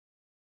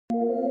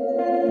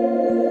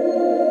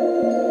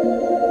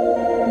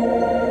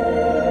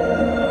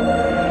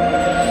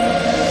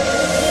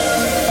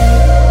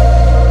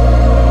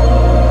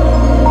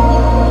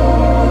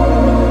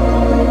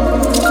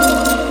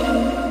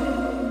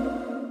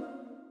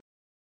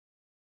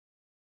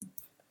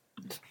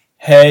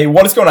Hey,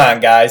 what is going on,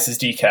 guys? It's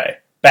DK.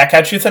 Back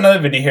at you with another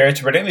video here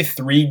to predict the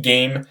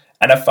 3-game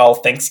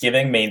NFL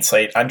Thanksgiving main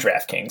slate on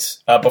Draftkings.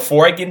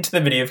 Before I get into the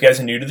video, if you guys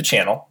are new to the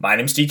channel, my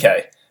name's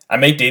DK. I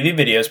make daily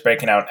videos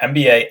breaking out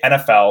NBA,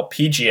 NFL,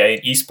 PGA,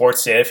 and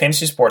esports daily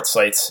fantasy sports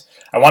slates.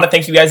 I want to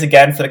thank you guys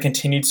again for the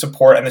continued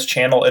support on this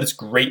channel. It is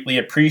greatly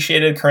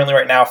appreciated. Currently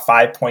right now,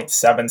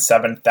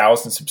 5.77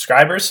 thousand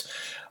subscribers.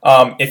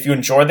 If you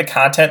enjoy the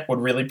content, would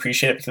really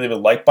appreciate it if you leave a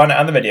like button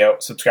on the video,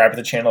 subscribe to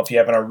the channel if you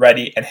haven't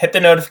already, and hit the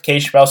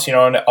notification bell so you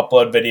know when I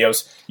upload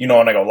videos, you know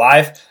when I go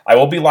live. I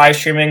will be live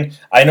streaming.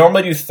 I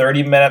normally do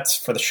 30 minutes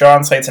for the show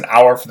on slates, an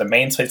hour for the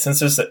main slate. Since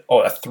this is a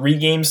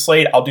 3-game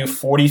slate, I'll do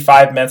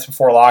 45 minutes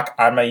before lock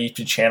on my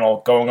YouTube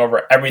channel, going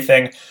over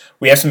everything.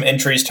 We have some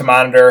injuries to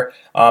monitor,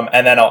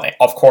 and then I'll,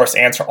 of course,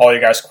 answer all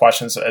your guys'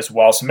 questions as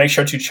well. So make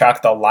sure to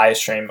check the live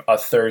stream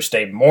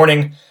Thursday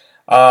morning.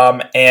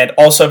 And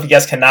also, if you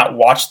guys cannot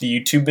watch the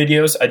YouTube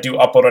videos, I do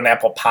upload an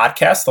Apple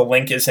Podcast. The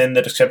link is in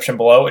the description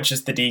below. It's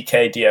just the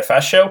DK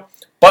DFS show.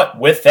 But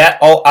with that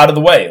all out of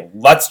the way,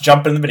 let's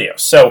jump into the video.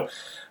 So,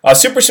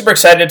 super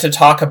excited to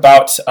talk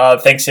about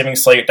Thanksgiving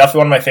slate. Definitely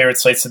one of my favorite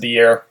slates of the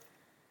year.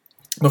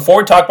 Before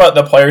we talk about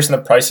the players and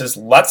the prices,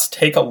 let's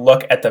take a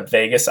look at the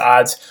Vegas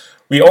odds.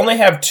 We only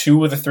have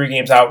 2 of the 3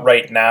 games out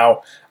right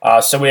now.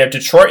 So we have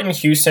Detroit and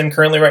Houston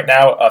currently right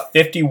now,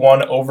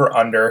 51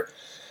 over-under.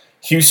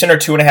 Houston are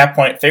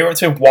 2.5-point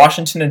favorites. We have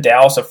Washington and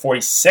Dallas at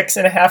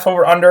 46.5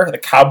 over-under. The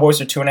Cowboys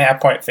are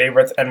 2.5-point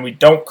favorites, and we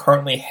don't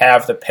currently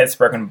have the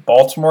Pittsburgh and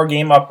Baltimore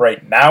game up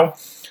right now.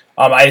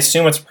 I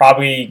assume it's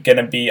probably going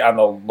to be on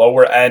the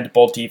lower end.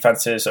 Both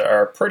defenses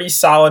are pretty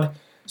solid.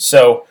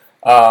 So,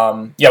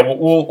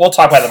 we'll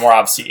talk about it more,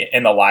 obviously,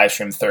 in the live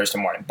stream Thursday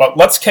morning. But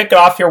let's kick it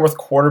off here with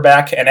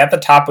quarterback. And at the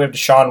top, we have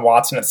Deshaun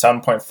Watson at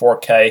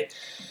 7.4K.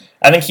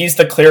 I think he's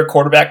the clear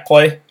quarterback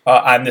play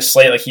on this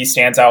slate. Like, he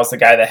stands out as the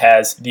guy that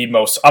has the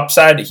most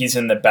upside. He's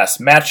in the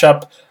best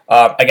matchup.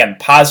 Again,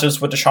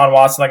 positives with Deshaun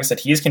Watson. Like I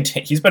said, he's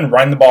been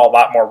running the ball a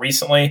lot more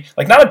recently.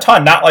 Like, not a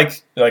ton, not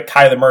like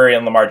Kyler Murray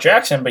and Lamar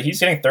Jackson, but he's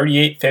getting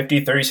 38,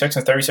 50, 36,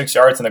 and 36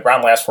 yards in the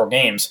ground last 4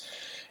 games.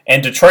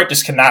 And Detroit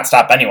just cannot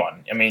stop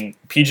anyone. I mean,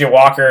 P.J.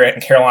 Walker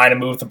and Carolina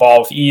moved the ball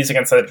with ease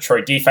against the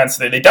Detroit defense.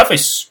 They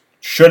definitely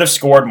should have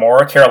scored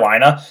more,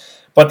 Carolina,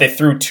 but they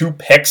threw 2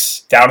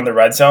 picks down in the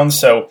red zone,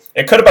 so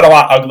it could have been a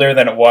lot uglier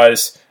than it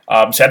was.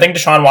 So I think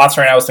Deshaun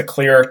Watson right now is the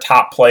clear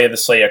top play of the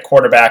slate at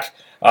quarterback,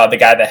 the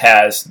guy that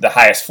has the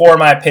highest floor, in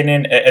my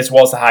opinion, as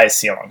well as the highest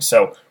ceiling.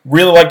 So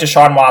really like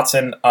Deshaun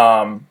Watson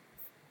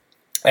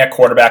at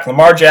quarterback.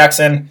 Lamar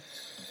Jackson,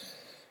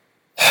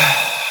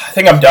 I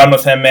think I'm done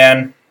with him,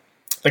 man.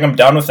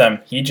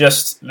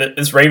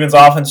 This Ravens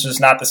offense is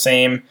just not the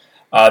same.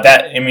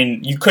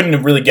 You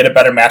couldn't really get a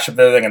better matchup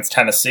there against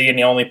Tennessee, and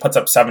he only puts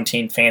up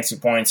 17 fancy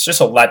points. Just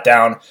a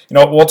letdown.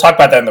 We'll talk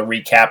about that in the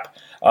recap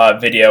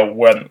video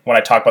when I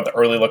talk about the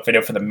early look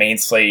video for the main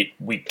slate,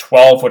 week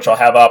 12, which I'll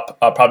have up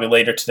probably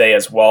later today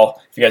as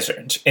well, if you guys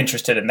are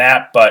interested in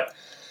that. But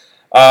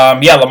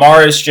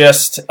Lamar is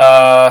just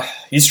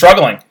he's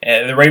struggling.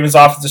 The Ravens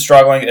offense is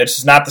struggling. It's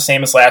just not the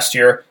same as last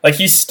year. Like,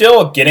 he's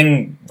still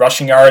getting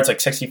rushing yards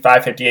like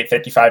 65, 58,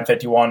 55, and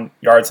 51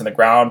 yards on the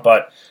ground,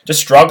 but just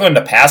struggling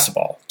to pass the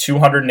ball.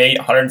 208,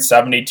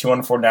 170,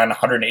 249,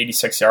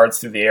 186 yards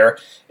through the air.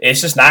 It's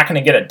just not going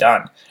to get it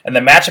done. And the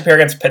matchup here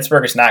against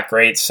Pittsburgh is not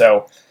great,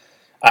 so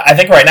I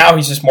think right now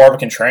he's just more of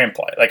a contrarian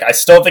play. Like, I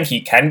still think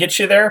he can get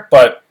you there,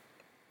 but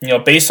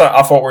based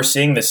off what we're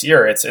seeing this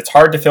year, it's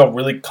hard to feel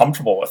really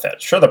comfortable with it.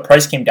 Sure, the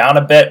price came down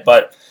a bit,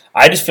 but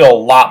I just feel a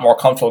lot more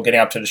comfortable getting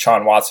up to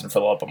Deshaun Watson for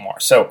a little bit more.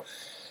 So,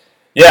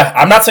 yeah,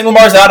 I'm not saying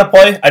Lamar's out of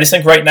play. I just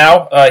think right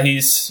now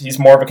he's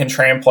more of a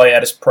contrarian play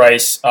at his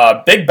price.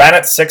 Big Ben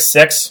at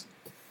 6'6".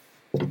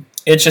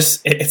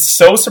 It's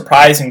so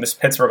surprising, this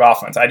Pittsburgh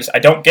offense. I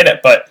don't get it,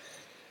 but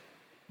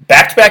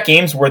back-to-back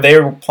games where they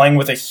were playing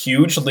with a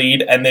huge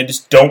lead and they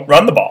just don't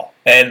run the ball.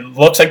 And it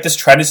looks like this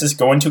trend is just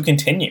going to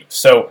continue.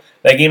 So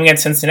that game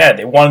against Cincinnati,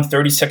 they won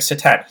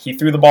 36-10. He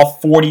threw the ball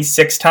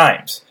 46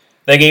 times.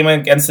 That game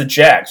against the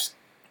Jags,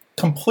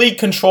 complete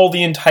control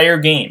the entire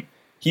game.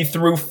 He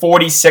threw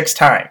 46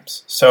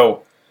 times.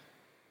 So,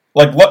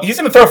 he's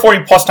going to throw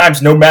 40-plus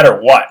times no matter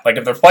what. Like,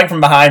 if they're playing from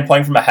behind,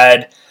 playing from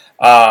ahead.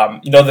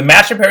 The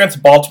matchup here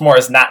against Baltimore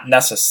is not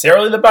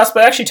necessarily the best,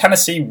 but actually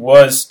Tennessee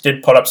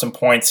did put up some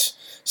points.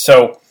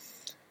 So,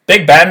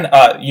 Big Ben,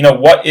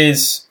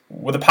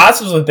 with the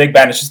positives with Big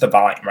Ben, it's just the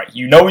volume, right?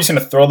 He's going to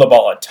throw the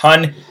ball a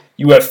ton.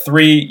 You have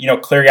 3,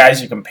 clear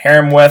guys you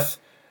compare him with.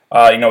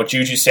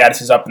 Juju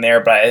status is up in there,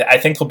 but I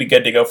think he'll be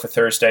good to go for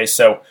Thursday.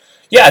 So,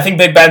 yeah, I think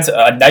Big Ben's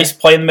a nice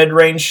play in the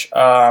mid-range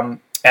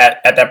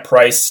at that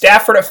price.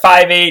 Stafford at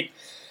 5'8".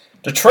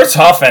 Detroit's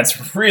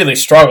offense really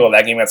struggled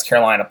that game against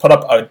Carolina. Put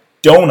up a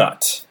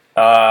donut.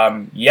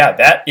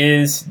 That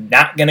is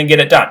not going to get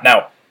it done.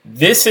 Now,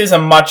 this is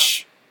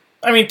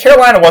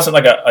Carolina wasn't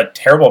like a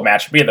terrible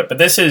matchup either, but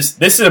this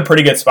is a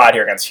pretty good spot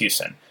here against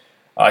Houston.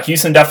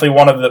 Houston definitely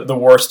one of the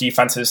worst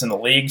defenses in the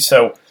league,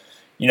 so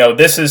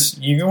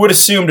you would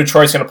assume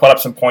Detroit's going to put up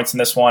some points in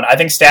this one. I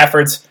think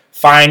Stafford's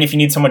fine if you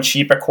need someone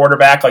cheap at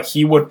quarterback. Like,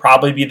 he would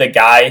probably be the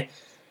guy,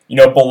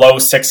 below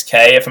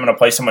 6K. If I'm going to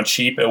play someone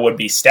cheap, it would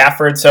be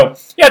Stafford. So,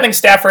 yeah, I think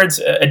Stafford's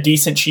a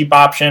decent cheap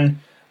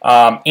option.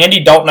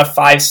 Andy Dalton at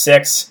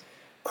 5'6",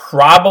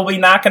 probably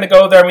not going to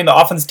go there. I mean, the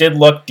offense did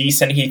look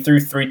decent. He threw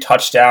 3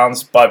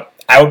 touchdowns, but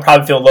I would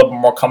probably feel a little bit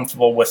more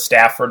comfortable with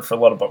Stafford for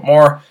a little bit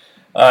more.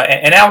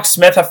 And Alex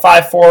Smith at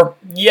 5'4",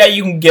 yeah,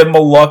 you can give him a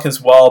look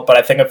as well, but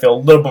I think I feel a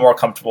little bit more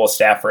comfortable with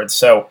Stafford.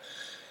 So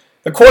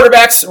the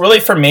quarterbacks,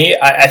 really for me,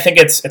 I think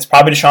it's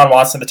probably Deshaun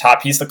Watson at the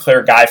top. He's the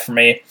clear guy for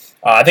me.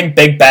 I think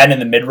Big Ben in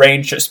the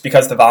mid-range just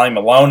because of the volume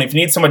alone. If you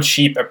need someone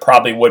cheap, it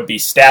probably would be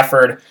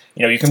Stafford.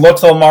 You can look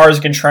to Lamar as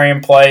a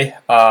contrarian play.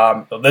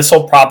 This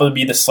will probably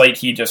be the slate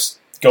he just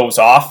goes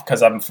off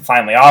because I'm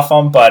finally off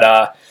him.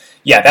 But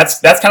yeah,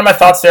 that's kind of my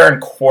thoughts there on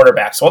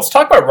quarterback. So let's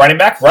talk about running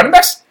back. Running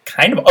back's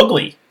kind of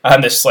ugly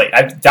on this slate.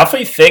 I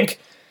definitely think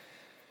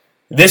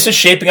this is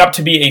shaping up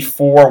to be a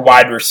 4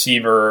 wide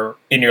receiver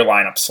in your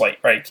lineup slate,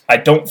 right? I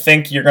don't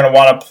think you're going to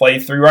want to play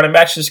 3 running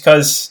backs just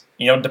because,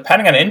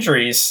 depending on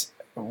injuries,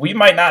 we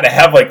might not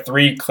have like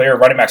 3 clear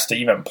running backs to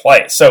even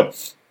play. So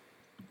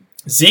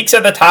Zeke's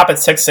at the top at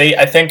 6'8".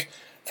 I think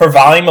for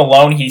volume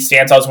alone, he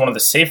stands out as one of the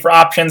safer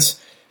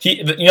options. The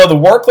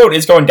workload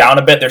is going down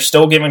a bit. They're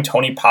still giving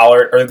Tony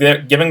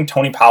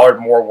Pollard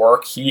more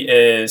work. He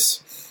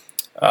is,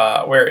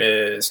 where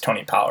is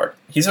Tony Pollard?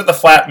 He's at the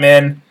flat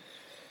min.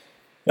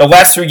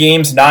 Last 3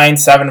 games, 9,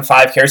 7,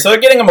 5 carries. So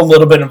they're getting him a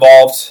little bit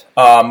involved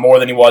more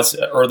than he was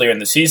earlier in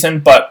the season.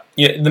 But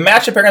the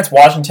matchup against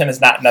Washington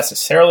is not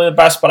necessarily the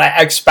best, but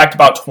I expect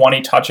about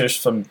 20 touches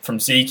from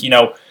Zeke.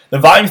 The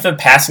volume of the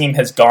passing game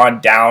has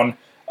gone down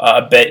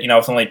a bit.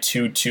 With only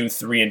 2,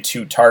 3, and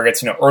 2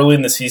 targets. Early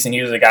in the season,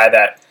 he was a guy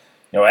that,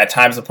 at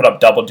times would put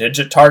up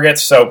double-digit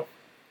targets. So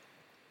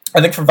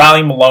I think for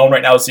volume alone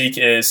right now, Zeke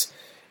is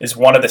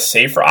one of the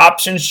safer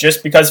options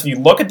just because if you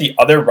look at the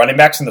other running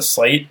backs in the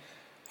slate,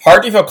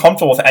 hard to feel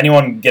comfortable with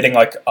anyone getting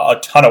like a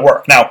ton of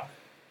work. Now,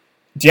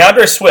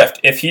 DeAndre Swift,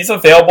 if he's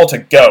available to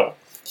go,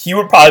 he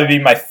would probably be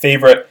my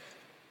favorite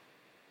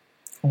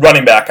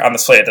running back on the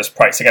slate at this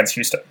price against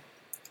Houston.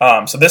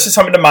 So this is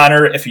something to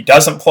monitor. If he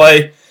doesn't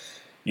play,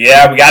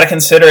 yeah, we got to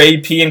consider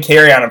AP and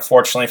Carry-On,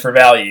 unfortunately, for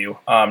value.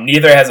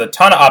 Neither has a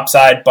ton of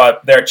upside,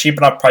 but they're cheap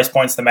enough price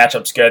points. The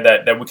matchup's good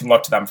that we can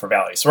look to them for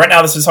value. So right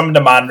now, this is something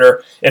to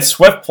monitor. If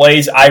Swift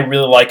plays, I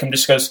really like him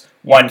just because,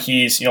 one,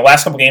 he's,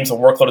 last couple games, the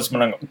workload has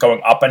been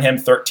going up on him,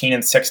 13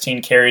 and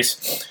 16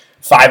 carries,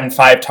 5 and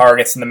 5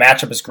 targets, and the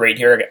matchup is great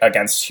here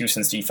against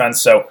Houston's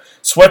defense. So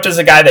Swift is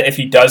a guy that if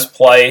he does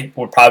play,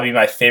 would probably be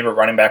my favorite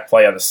running back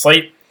play on the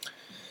slate.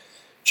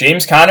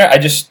 James Conner,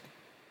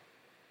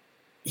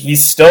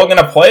 he's still going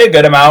to play a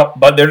good amount,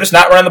 but they're just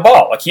not running the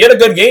ball. Like, he had a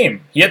good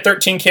game. He had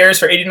 13 carries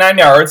for 89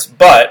 yards,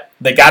 but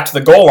they got to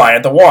the goal line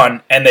at the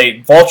 1, and they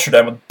vultured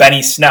him with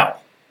Benny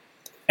Snell.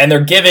 And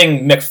they're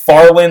giving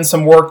McFarland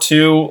some work,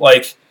 too.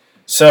 Benny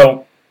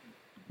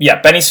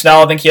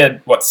Snell, I think he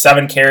had,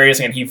 7 carries,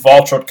 and he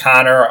vultured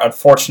Conner.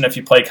 Unfortunate if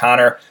you play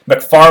Conner.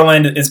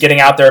 McFarland is getting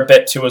out there a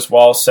bit, too, as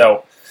well,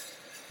 so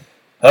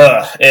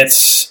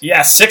it's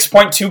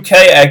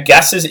 6.2K, I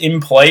guess, is in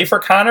play for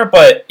Conner,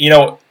 but,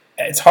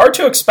 it's hard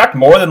to expect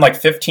more than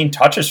 15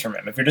 touches from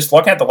him if you're just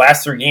looking at the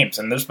last 3 games.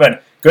 And there's been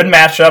good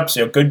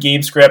matchups, good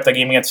game script. The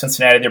game against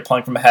Cincinnati, they're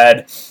playing from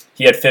ahead.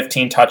 He had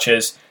 15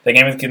 touches. The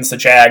game against the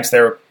Jags,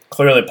 they were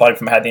clearly playing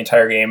from ahead the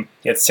entire game.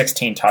 He had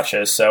 16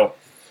 touches. So,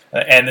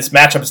 and this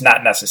matchup is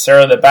not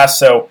necessarily the best.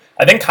 So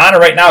I think Conner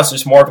right now is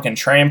just more of a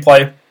contrarian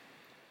play.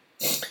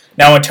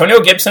 Now,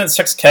 Antonio Gibson at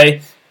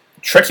 6K,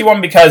 tricky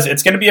one because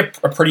it's going to be a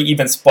pretty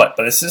even split.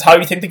 But this is how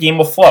you think the game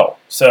will flow.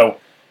 So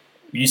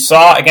you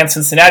saw against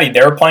Cincinnati,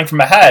 they were playing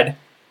from ahead.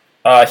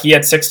 He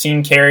had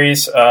 16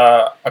 carries,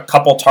 a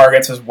couple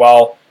targets as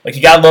well. He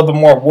got a little bit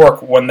more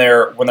work when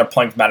they're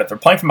playing from ahead. If they're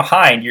playing from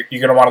behind, you're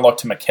going to want to look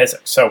to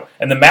McKissick. So,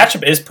 and the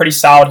matchup is pretty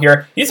solid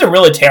here. He's a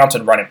really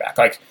talented running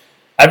back.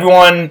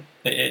 Everyone,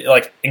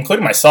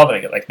 including myself,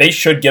 they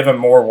should give him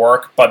more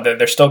work, but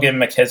they're still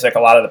giving McKissick a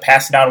lot of the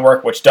passing down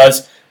work, which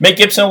does make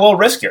Gibson a little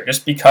riskier,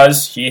 just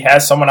because he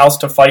has someone else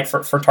to fight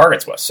for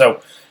targets with.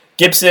 So,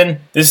 Gibson,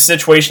 this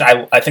situation,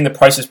 I think the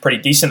price is pretty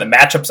decent. The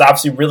matchup's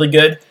obviously really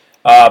good,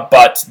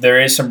 but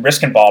there is some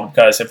risk involved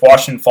because if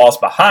Washington falls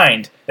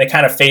behind, they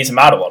kind of phase him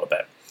out a little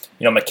bit.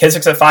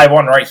 McKissick's at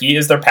 5'1", right? He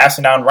is their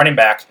passing down running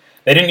back.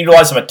 They didn't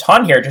utilize him a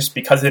ton here just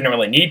because they didn't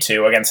really need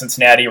to against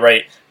Cincinnati,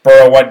 right?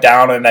 Burrow went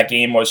down, and that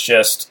game was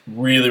just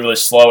really, really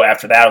slow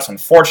after that. It was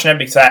unfortunate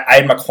because I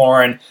had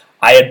McLaurin,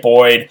 I had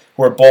Boyd,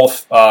 who were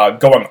both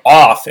going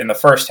off in the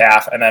first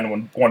half, and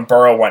then when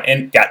Burrow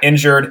got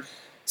injured,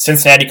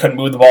 Cincinnati couldn't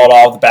move the ball at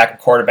all with the backup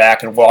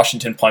quarterback, and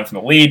Washington playing from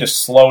the lead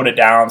just slowed it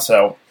down.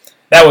 So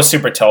that was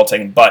super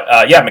tilting. But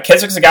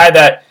McKissick's a guy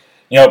that,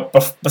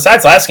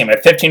 besides last game,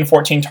 had 15,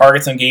 14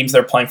 targets in games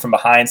they're playing from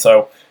behind.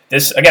 So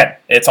this, again,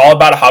 it's all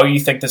about how you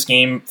think this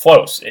game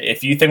flows.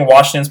 If you think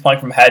Washington's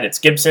playing from ahead, it's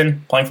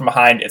Gibson. Playing from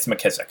behind, it's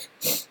McKissick.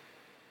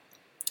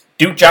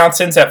 Duke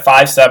Johnson's at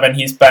 5'7".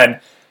 He's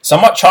been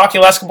somewhat chalky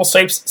last couple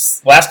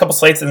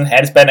slates and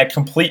has been a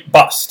complete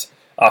bust.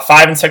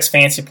 5 and 6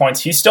 fantasy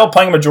points. He's still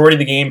playing a majority of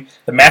the game.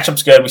 The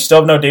matchup's good. We still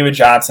have no David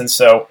Johnson,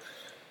 so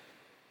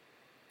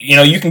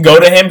you can go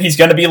to him. He's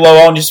going to be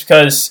low owned just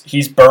because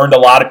he's burned a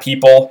lot of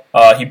people.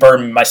 He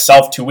burned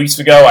myself 2 weeks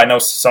ago. I know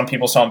some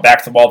people saw him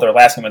back to the wall their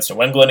last game against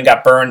New England and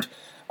got burned.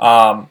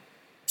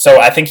 So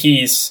I think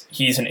he's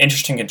an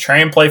interesting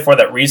contrarian play for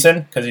that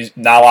reason, because he's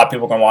not a lot of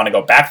people are going to want to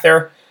go back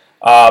there.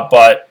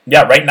 But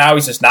yeah, right now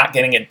he's just not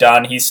getting it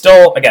done. He's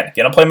still, again,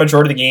 going to play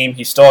majority of the game.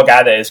 He's still a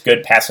guy that is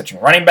good pass catching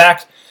running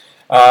back.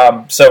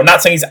 So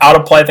not saying he's out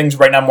of play. I think he's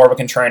right now more of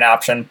a contrarian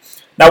option.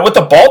 Now with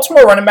the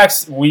Baltimore running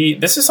backs,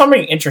 this is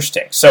something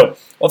interesting. So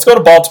let's go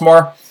to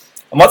Baltimore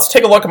and let's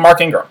take a look at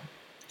Mark Ingram.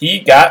 He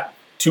got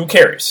 2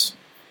 carries.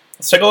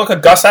 Let's take a look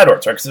at Gus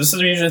Edwards, right? Because this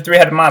is usually a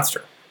 3-headed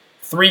monster.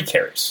 3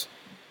 carries.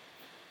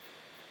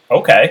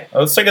 Okay,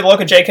 let's take a look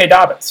at J.K.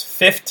 Dobbins.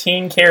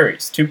 15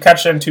 carries, 2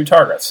 catches and 2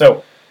 targets.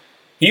 So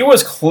he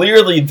was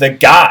clearly the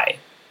guy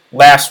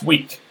last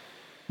week.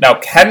 Now,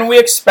 can we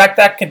expect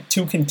that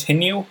to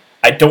continue?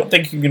 I don't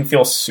think you can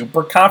feel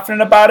super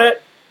confident about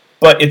it,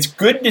 but it's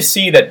good to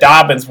see that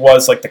Dobbins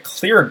was like the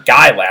clear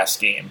guy last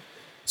game.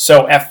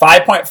 So at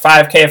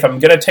 5.5K, if I'm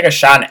going to take a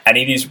shot on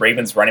any of these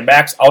Ravens running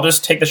backs, I'll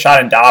just take the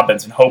shot on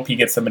Dobbins and hope he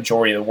gets the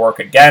majority of the work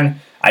again.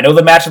 I know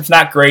the matchup's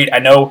not great. I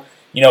know,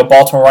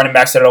 Baltimore running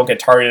backs that don't get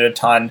targeted a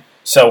ton.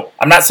 So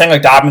I'm not saying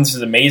like Dobbins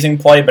is an amazing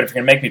play, but if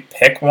you're going to make me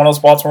pick one of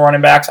those Baltimore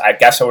running backs, I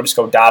guess I would just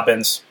go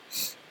Dobbins.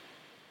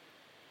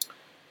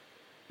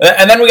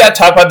 And then we got to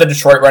talk about the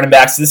Detroit running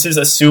backs. This is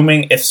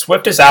assuming if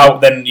Swift is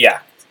out, then yeah,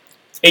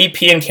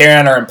 AP and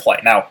Kerryon are in play.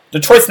 Now,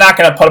 Detroit's not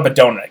going to put up a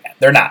donut again.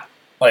 They're not.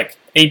 Like,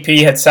 AP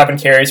had 7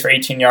 carries for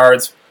 18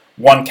 yards,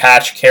 1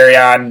 catch.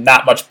 Kerryon,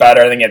 not much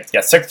better. I think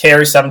it's 6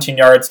 carries, 17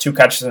 yards, 2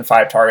 catches, and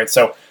 5 targets.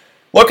 So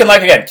looking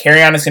like, again,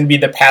 Kerryon is going to be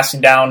the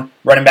passing down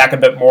running back a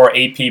bit more,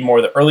 AP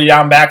more the early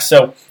down back.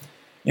 So,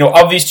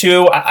 of these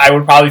two, I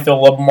would probably feel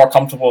a little bit more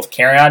comfortable with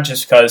Kerryon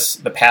just because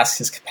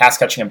his pass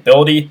catching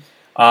ability.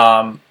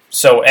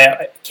 So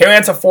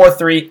Kerryon's a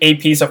 4.3,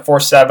 AP's a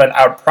 4.7.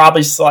 I would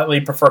probably slightly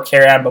prefer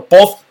Kerryon, but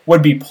both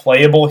would be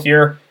playable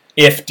here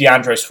if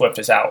DeAndre Swift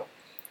is out.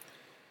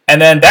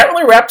 And then that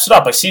really wraps it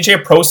up. Like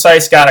CJ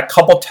Prosise got a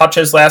couple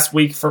touches last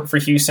week for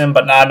Houston,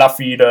 but not enough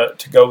for you to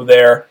go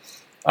there.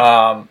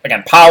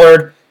 Again,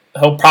 Pollard,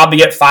 he'll probably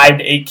get 5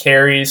 to 8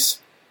 carries.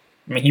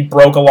 I mean, he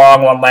broke a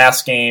long one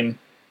last game,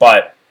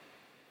 but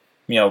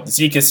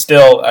Zeke is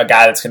still a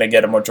guy that's going to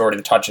get a majority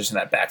of the touches in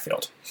that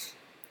backfield.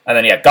 And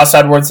then, yeah, Gus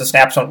Edwards, the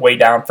snaps went way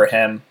down for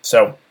him.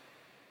 So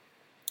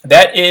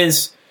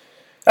that's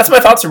my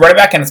thoughts on running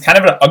back, and it's kind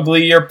of an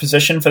uglier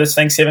position for this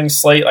Thanksgiving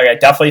slate. Like, I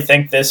definitely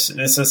think this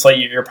is a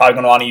slate you're probably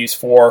going to want to use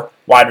 4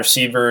 wide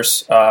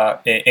receivers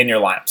in your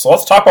lineup. So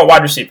let's talk about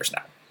wide receivers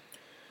now.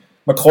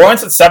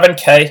 McLaurin's at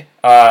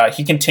 7K.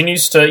 He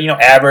continues to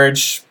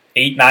average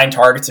 8-9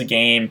 targets a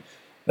game.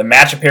 The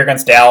matchup here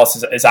against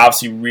Dallas is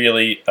obviously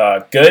really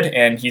good,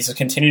 and he's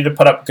continued to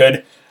put up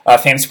good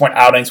fantasy point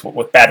outings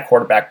with bad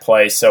quarterback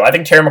play. So I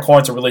think Terry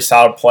McLaurin's a really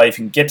solid play. If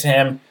you can get to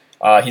him,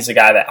 he's a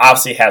guy that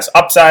obviously has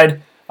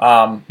upside.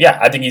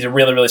 I think he's a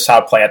really, really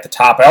solid play at the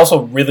top. I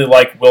also really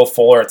like Will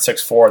Fuller at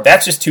 6'4".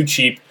 That's just too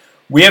cheap.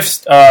 We have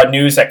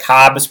news that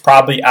Cobb is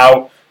probably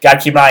out. Got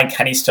to keep an eye on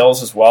Kenny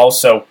Stills as well.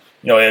 So,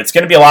 it's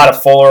going to be a lot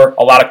of Fuller,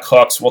 a lot of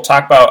Cooks. We'll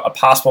talk about a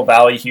possible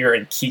value here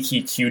in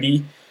Kiki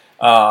Cutie.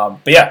 But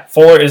yeah,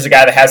 Fuller is a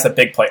guy that has the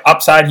big play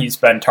upside. He's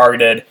been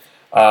targeted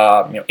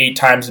 8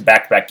 times in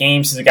back-to-back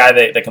games. He's a guy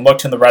that can look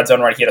to in the red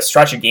zone, right? He had a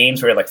stretch of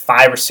games where he had like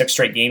 5 or 6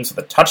 straight games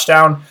with a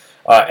touchdown.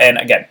 And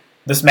again,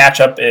 this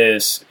matchup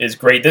is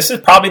great. This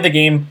is probably the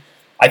game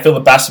I feel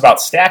the best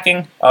about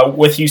stacking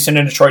with Houston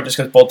and Detroit, just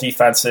because both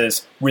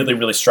defenses really,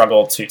 really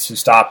struggle to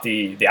stop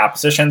the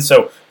opposition.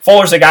 So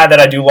Fuller's a guy that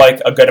I do like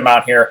a good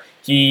amount here.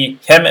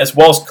 Him as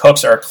well as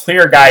Cooks are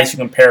clear guys you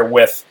compare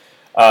with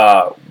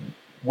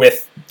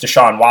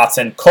Deshaun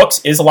Watson. Cooks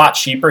is a lot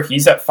cheaper.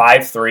 He's at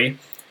 5.3,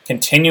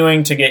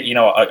 continuing to get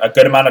a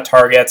good amount of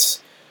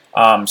targets.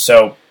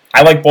 So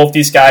I like both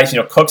these guys.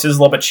 Cooks is a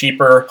little bit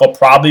cheaper. He'll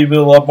probably be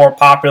a little more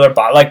popular,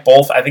 but I like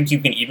both. I think you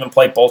can even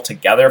play both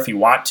together if you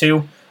want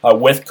to,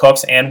 with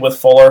Cooks and with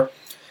Fuller.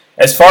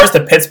 As far as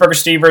the Pittsburgh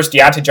receivers,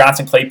 Deontay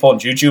Johnson, Claypool, and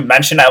Juju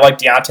mentioned, I like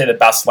Deontay the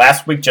best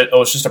last week. It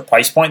was just a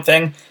price point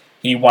thing.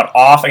 He went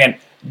off. Again,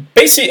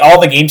 basically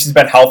all the games he's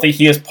been healthy,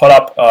 he has put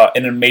up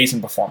an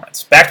amazing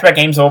performance. Back-to-back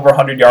games over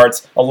 100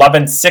 yards,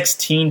 11,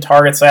 16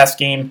 targets last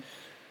game.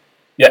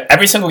 Yeah,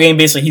 every single game,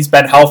 basically, he's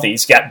been healthy.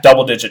 He's got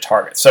double-digit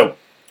targets. So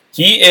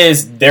he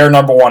is their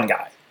number one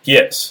guy. He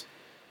is.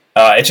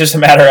 It's just a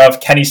matter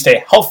of can he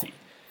stay healthy.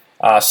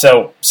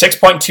 So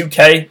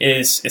 6.2K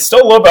is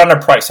still a little bit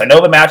underpriced. I know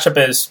the matchup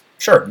is,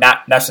 sure,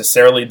 not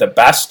necessarily the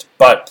best,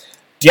 but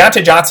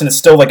Deontay Johnson is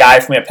still the guy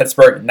for me at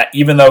Pittsburgh.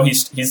 Even though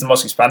he's the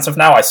most expensive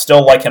now, I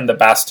still like him the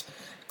best.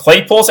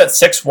 Claypool's at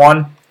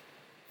 6.1.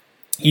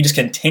 He just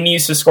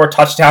continues to score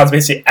touchdowns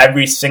basically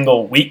every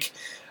single week.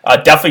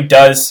 Definitely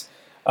does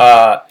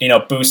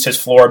boost his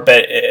floor a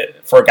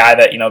bit for a guy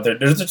that they're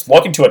just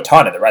looking to a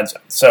ton in the red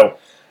zone. So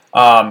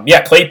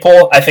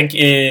Claypool I think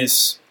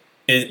is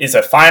is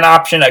a fine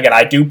option. Again,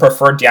 I do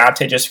prefer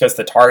Deontay just because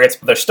the targets,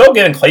 but they're still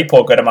giving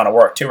Claypool a good amount of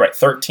work too, right?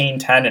 13,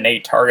 10, and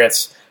 8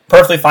 targets.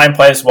 Perfectly fine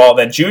play as well.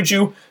 Then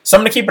Juju,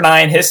 someone to keep an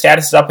eye on. His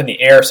status is up in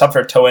the air,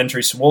 suffered a toe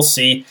injury, so we'll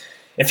see.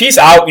 If he's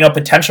out,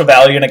 potential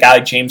value in a guy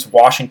like James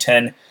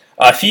Washington.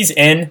 If he's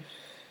in,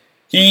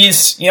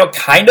 he's,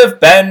 kind of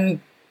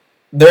been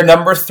their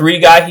number 3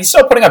 guy. He's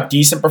still putting up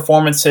decent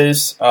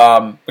performances.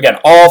 Again,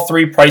 all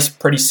 3 priced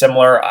pretty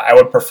similar. I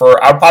would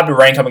probably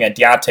rank them again,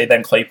 Deontay,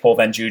 then Claypool,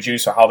 then Juju,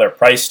 so how they're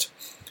priced.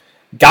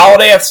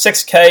 Galladay at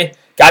 6K.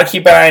 Got to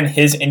keep an eye on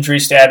his injury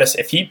status.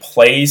 If he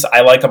plays, I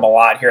like him a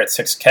lot here at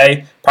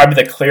 6K.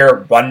 Probably the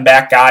clear run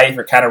back guy if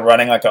you're kind of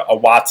running like a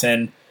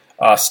Watson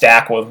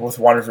stack with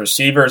one of his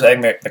receivers. I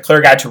think the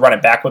clear guy to run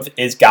it back with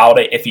is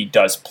Galladay if he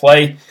does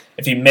play.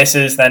 If he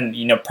misses, then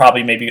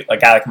probably maybe a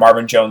guy like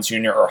Marvin Jones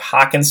Jr. or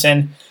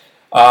Hawkinson.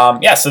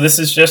 So this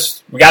is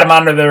just, we got to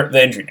monitor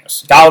the injury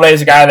news. Galladay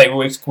is a guy that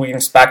we can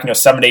expect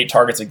 7 to 8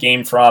 targets a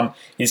game from.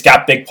 He's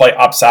got big play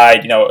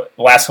upside. The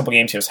last couple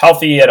games he was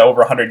healthy at over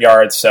 100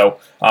 yards. So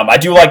I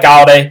do like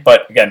Galladay,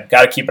 but again,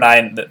 got to keep an eye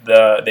on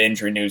the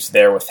injury news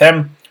there with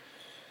him.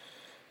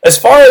 As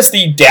far as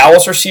the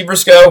Dallas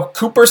receivers go,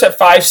 Cooper's at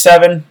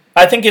 5.7.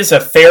 I think is a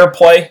fair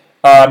play.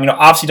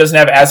 Obviously doesn't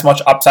have as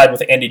much upside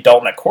with Andy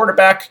Dalton at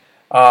quarterback.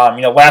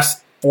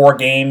 Last 4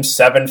 games,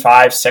 7,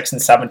 5, 6,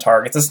 and 7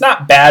 targets. It's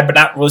not bad, but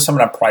not really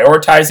something I'm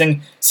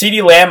prioritizing.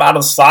 CeeDee Lamb out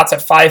of the slots at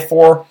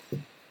 5.4.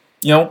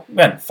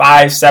 Again,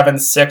 5, 7,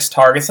 6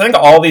 targets. I think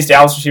all these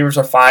Dallas receivers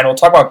are fine. We'll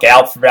talk about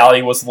Gallup for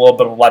value. Was a little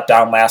bit of a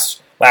letdown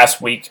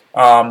last week.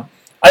 I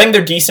think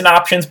they're decent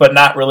options, but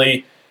not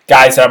really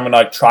guys that I'm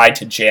going to try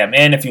to jam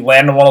in. If you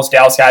land on one of those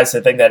Dallas guys,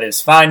 I think that is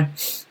fine.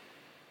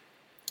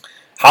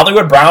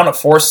 Hollywood Brown at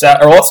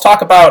 4.7. Or let's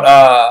talk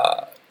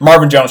about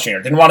Marvin Jones Jr.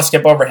 Didn't want to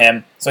skip over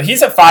him. So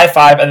he's at 5.5.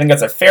 I think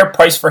that's a fair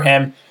price for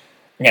him.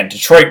 Again,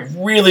 Detroit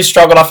really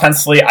struggled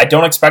offensively. I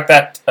don't expect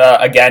that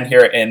again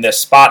here in this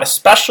spot,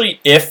 especially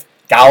if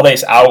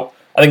Galladay's out.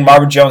 I think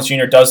Marvin Jones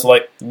Jr. does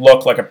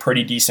look like a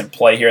pretty decent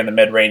play here in the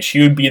mid-range.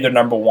 He would be their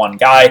number 1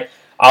 guy.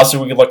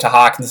 Also, we could look to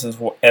Hawkins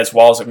as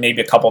well as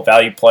maybe a couple of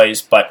value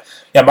plays. But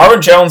yeah,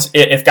 Marvin Jones,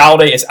 if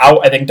Galladay is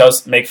out, I think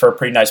does make for a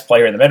pretty nice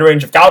player in the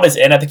mid-range. If Galladay's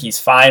in, I think he's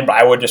fine, but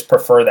I would just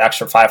prefer the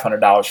extra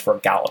 $500 for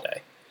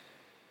Galladay.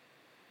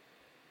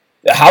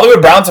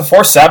 Hollywood Brown's a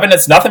 4.7.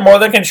 It's nothing more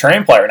than a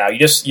contrarian player now.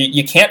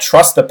 You can't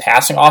trust the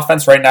passing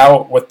offense right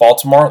now with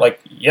Baltimore.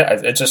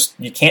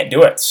 You can't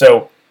do it.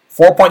 So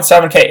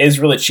 4.7K is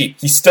really cheap.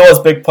 He still has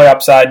big play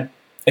upside.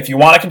 If you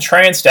want a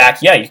contrarian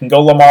stack, yeah, you can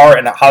go Lamar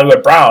and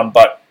Hollywood Brown,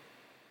 but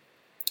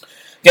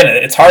again,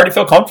 it's hard to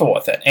feel comfortable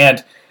with it.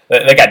 And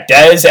they got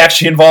Dez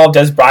actually involved,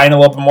 Dez Bryant a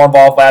little bit more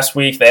involved last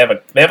week. They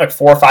have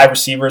 4 or 5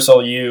 receivers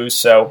they'll use,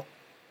 so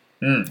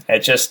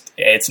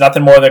it's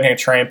nothing more than a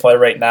contrarian play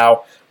right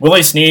now.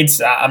 Willie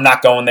Snead's, I'm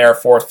not going there,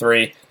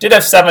 4.3. Did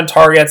have 7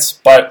 targets,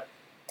 but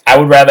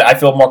I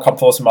feel more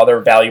comfortable with some other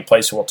value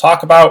plays who we'll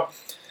talk about.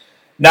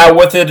 Now,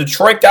 with the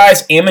Detroit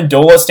guys,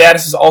 Amendola's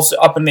status is also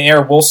up in the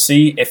air. We'll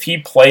see if he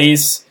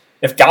plays.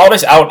 If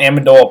Galladay's out and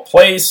Amendola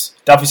plays,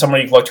 definitely someone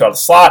you can look to out of the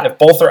slot. If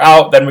both are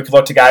out, then we could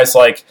look to guys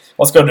like,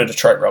 let's go to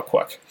Detroit real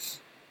quick.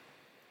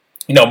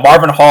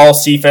 Marvin Hall,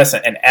 Cephas,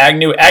 and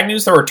Agnew.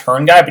 Agnew's the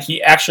return guy, but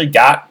he actually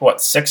got,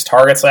 6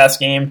 targets last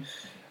game.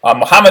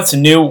 Mohamed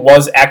Sanu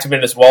was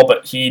activated as well,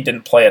 but he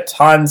didn't play a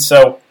ton.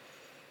 So,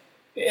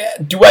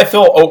 do I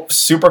feel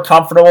super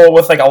comfortable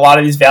with a lot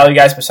of these value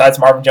guys besides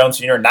Marvin Jones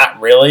Jr.?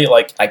 Not really.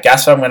 I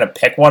guess if I'm going to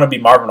pick one, it'd be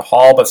Marvin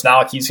Hall, but it's not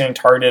like he's getting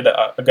targeted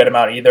a good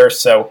amount either.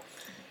 So,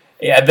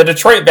 yeah, the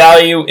Detroit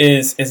value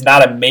is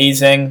not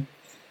amazing.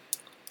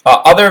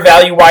 Other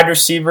value wide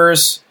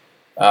receivers,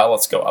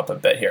 let's go up a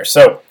bit here.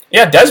 So,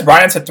 yeah, Dez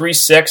Bryant's at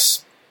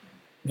 3.6.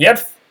 He had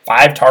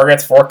 5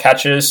 targets, 4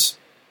 catches.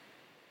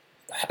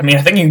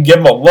 I think you can give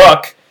him a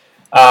look.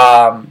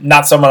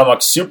 Not someone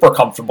I'm super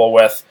comfortable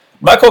with.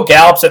 Michael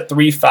Gallup's at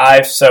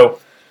 3.5, so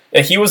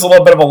he was a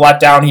little bit of a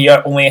letdown. He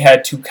only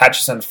had 2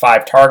 catches and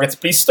 5 targets,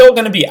 but he's still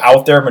going to be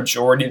out there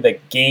majority of the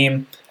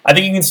game. I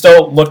think you can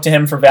still look to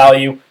him for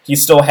value. He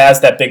still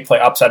has that big play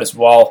upside as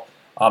well.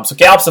 So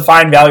Gallup's a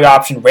fine value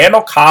option.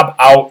 Randall Cobb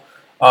out.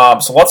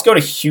 So let's go to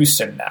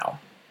Houston now.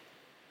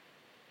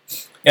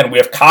 And we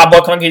have Cobb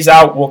looking like he's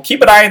out. We'll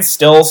keep an eye on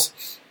Stills.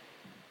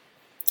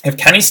 If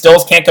Kenny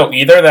Stills can't go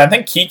either, then I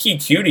think Kiki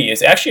Cutie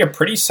is actually a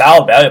pretty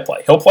solid value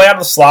play. He'll play out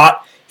of the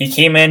slot. He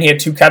came in, he had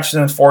 2 catches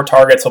and 4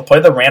 targets. He'll play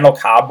the Randall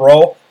Cobb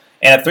role.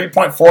 And at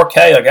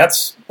 3.4K,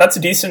 that's a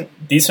decent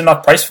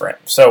enough price for him.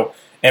 So,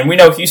 and we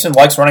know Houston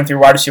likes running through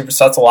wide receiver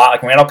sets a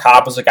lot. Randall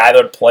Cobb was a guy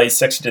that would play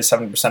 60 to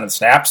 70% of the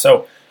snaps.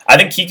 So I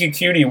think Kiki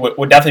Cutie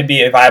would definitely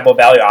be a viable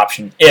value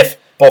option if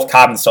both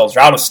Cobb and Stills are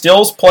out. If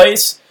Stills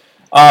plays,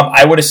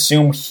 I would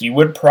assume he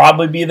would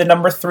probably be the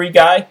number 3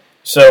 guy.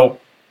 So,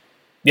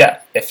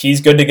 yeah, if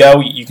he's good to go,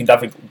 you can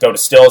definitely go to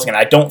Stills. Again,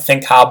 I don't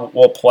think Cobb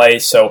will play,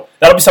 so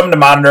that'll be something to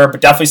monitor, but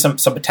definitely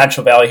some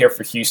potential value here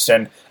for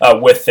Houston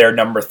with their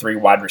number 3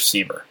 wide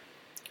receiver.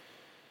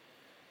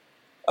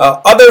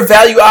 Other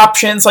value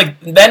options, like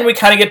then we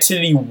kind of get to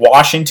the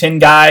Washington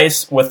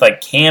guys with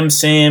like Cam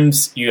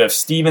Sims. You have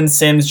Steven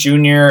Sims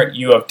Jr.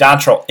 You have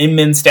Dontrell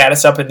Inman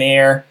status up in the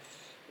air.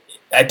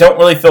 I don't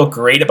really feel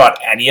great about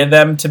any of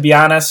them, to be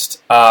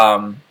honest.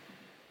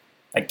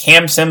 Like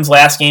Cam Sims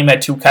last game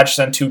had 2 catches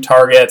and 2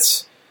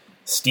 targets.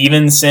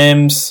 Steven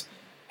Sims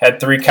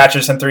had 3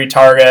 catches and 3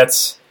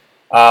 targets.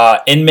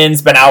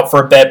 Inman's been out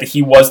for a bit, but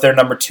he was their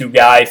number 2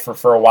 guy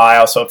for a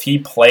while. So if he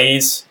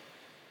plays,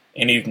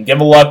 you can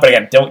give a look. But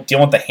again,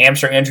 dealing with the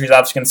hamstring injuries,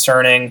 that's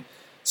concerning.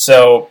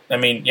 So, I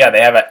mean, yeah,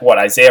 they have,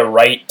 Isaiah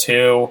Wright,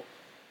 too.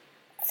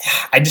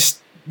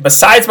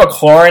 Besides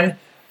McLaurin,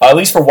 at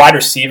least for wide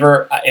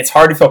receiver, it's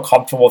hard to feel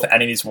comfortable with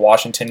any of these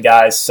Washington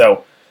guys.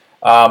 So,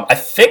 I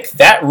think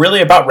that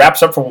really about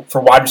wraps up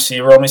for wide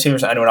receiver. Let me see if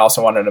there's anyone else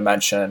I wanted to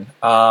mention.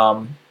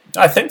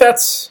 I think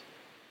that's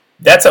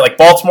it. Like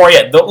Baltimore,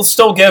 yeah, they'll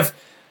still give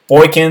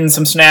Boykin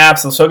some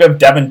snaps. They'll still give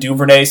Devin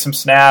Duvernay some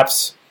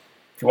snaps.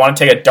 If you want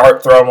to take a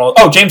dart throw,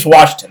 James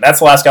Washington. That's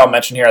the last guy I'll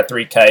mention here at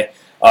 3K.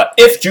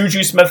 If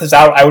Juju Smith is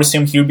out, I would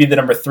assume he would be the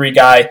number 3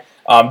 guy.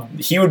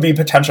 He would be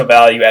potential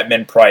value at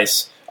min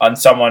price on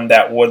someone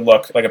that would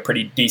look like a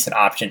pretty decent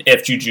option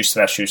if Juju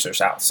Smith-Schuster's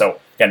out. So,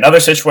 again, another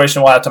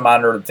situation we'll have to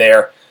monitor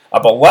there.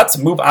 But let's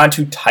move on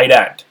to tight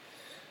end.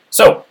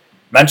 So,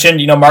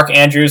 mentioned, Mark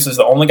Andrews is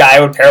the only guy I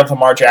would pair with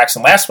Lamar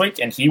Jackson last week,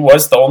 and he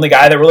was the only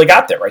guy that really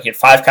got there, right? He had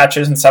 5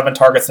 catches and 7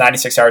 targets,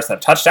 96 yards, and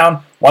a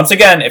touchdown. Once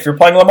again, if you're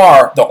playing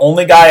Lamar, the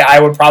only guy I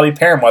would probably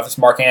pair him with is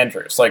Mark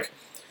Andrews. Like,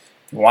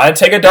 if you want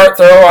to take a dart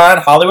throw on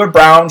Hollywood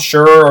Brown,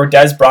 sure, or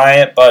Dez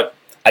Bryant, but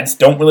I just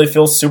don't really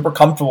feel super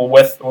comfortable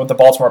with the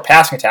Baltimore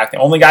passing attack. The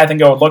only guy I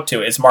think I would look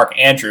to is Mark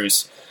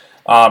Andrews,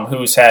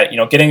 who's had,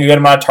 getting a good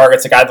amount of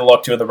targets, a guy to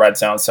look to in the red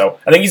zone. So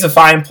I think he's a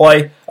fine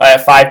play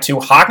at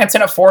 5.2.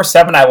 Hawkinson at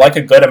 4.7, I like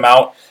a good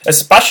amount,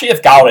 especially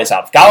if Galladay's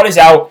out. If Galladay's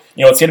out,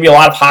 it's going to be a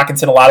lot of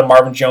Hawkinson, a lot of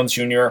Marvin Jones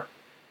Jr.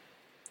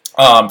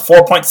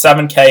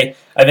 4.7K,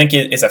 I think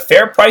is a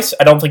fair price.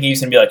 I don't think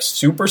he's going to be like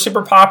super,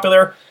 super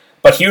popular,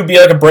 but he would be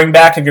like a bring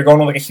back if you're going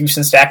to like a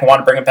Houston stack and want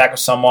to bring it back with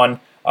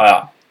someone.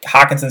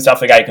 Hawkinson's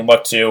definitely a guy you can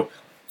look to.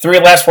 3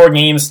 of the last 4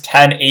 games,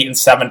 10, 8, and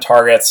 7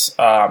 targets.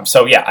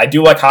 So, yeah, I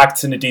do like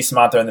Hawkinson a decent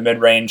amount there in the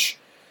mid-range.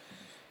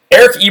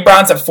 Eric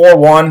Ebron's at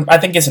 4.1. I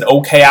think is an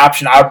okay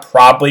option. I would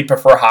probably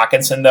prefer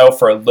Hawkinson, though,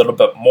 for a little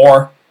bit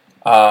more.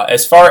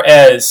 As far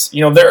as,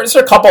 there's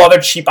a couple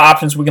other cheap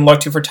options we can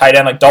look to for tight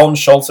end, like Dalton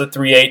Schultz at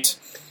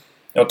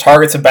 3.8.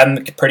 Targets have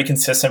been pretty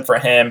consistent for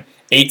him.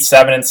 8,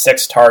 7, and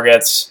 6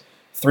 targets.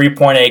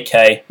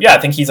 3.8K. Yeah,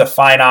 I think he's a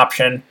fine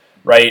option.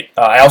 Right.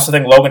 I also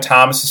think Logan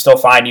Thomas is still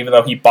fine, even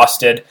though he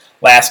busted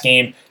last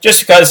game. Just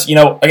because,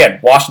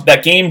 again, Washington,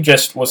 that game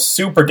just was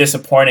super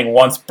disappointing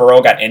once Burrow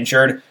got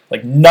injured.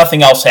 Like,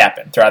 nothing else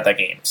happened throughout that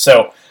game.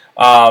 So,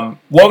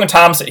 Logan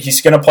Thomas,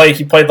 he's going to play.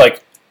 He played,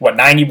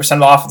 90% of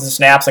the offensive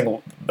snaps.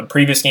 Like, the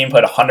previous game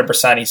played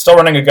 100%. He's still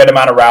running a good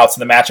amount of routes,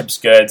 and the matchup's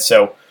good.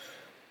 So,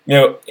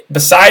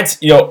 besides,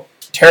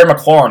 Terry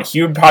McLaurin,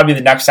 he would probably be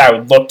the next guy I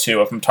would look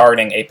to if I'm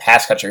targeting a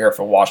pass catcher here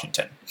for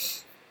Washington.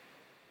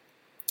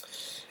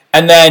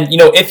 And then,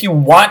 if you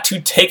want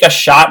to take a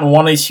shot in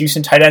one of these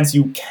Houston tight ends,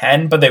 you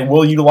can, but they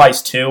will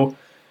utilize 2.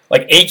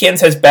 Like,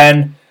 Akins has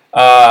been,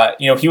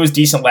 he was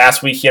decent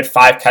last week. He had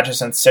 5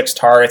 catches and 6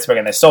 targets. But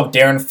again, they still have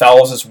Darren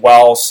Fells as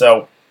well.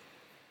 So,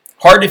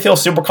 hard to feel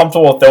super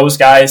comfortable with those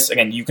guys.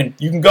 Again, you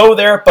can go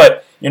there,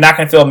 but you're not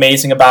going to feel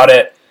amazing about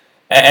it.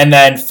 And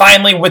then,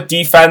 finally, with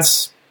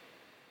defense,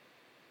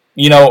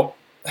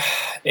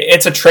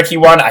 it's a tricky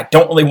one. I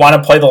don't really want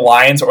to play the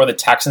Lions or the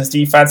Texans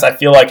defense. I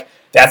feel like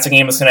that's the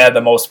game that's going to have the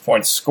most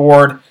points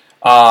scored.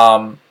 Do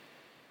I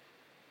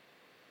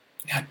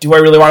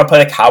really want to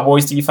play the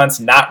Cowboys defense?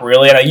 Not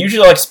really. And I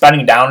usually like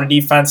spending down a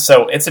defense,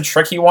 so it's a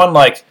tricky one.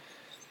 Like,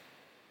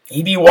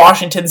 maybe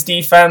Washington's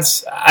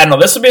defense. I don't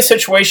know. This will be a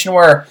situation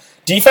where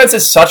defense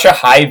is such a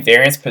high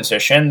variance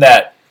position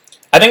that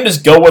I think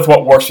just go with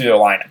what works for your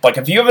lineup. Like,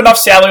 if you have enough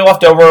salary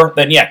left over,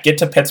 then yeah, get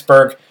to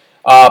Pittsburgh.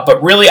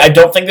 But really, I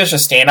don't think there's a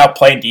standout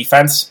play in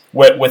defense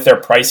with their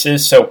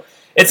prices. So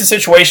it's a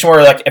situation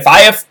where, like, if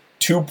I have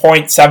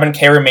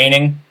 2.7K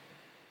remaining,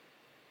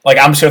 like,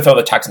 I'm just going to throw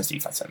the Texans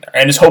defense in there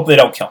and just hope they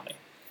don't kill me.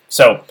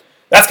 So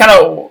that's kind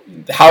of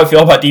how I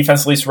feel about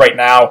defense, at least right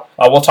now.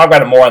 We'll talk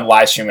about it more on the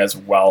live stream as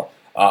well.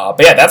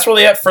 But yeah, that's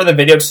really it for the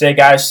video today,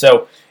 guys.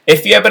 So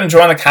if you have been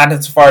enjoying the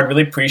content so far, I'd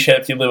really appreciate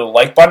it if you leave a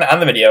like button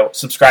on the video,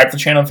 subscribe to the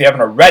channel if you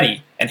haven't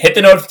already, and hit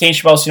the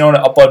notification bell so you know when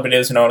I upload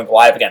videos and know when I go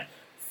live again.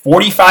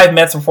 45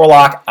 minutes before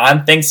lock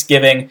on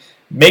Thanksgiving.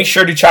 Make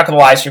sure to check out the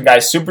live stream,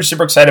 guys. Super,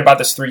 super excited about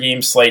this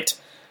 3-game slate.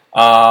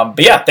 But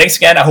yeah, thanks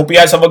again. I hope you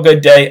guys have a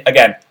good day.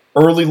 Again,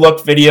 early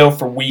look video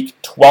for week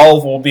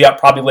 12 will be up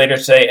probably later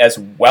today as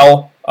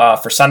well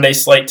for Sunday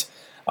slate.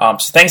 So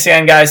thanks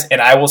again, guys,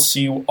 and I will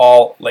see you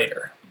all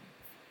later.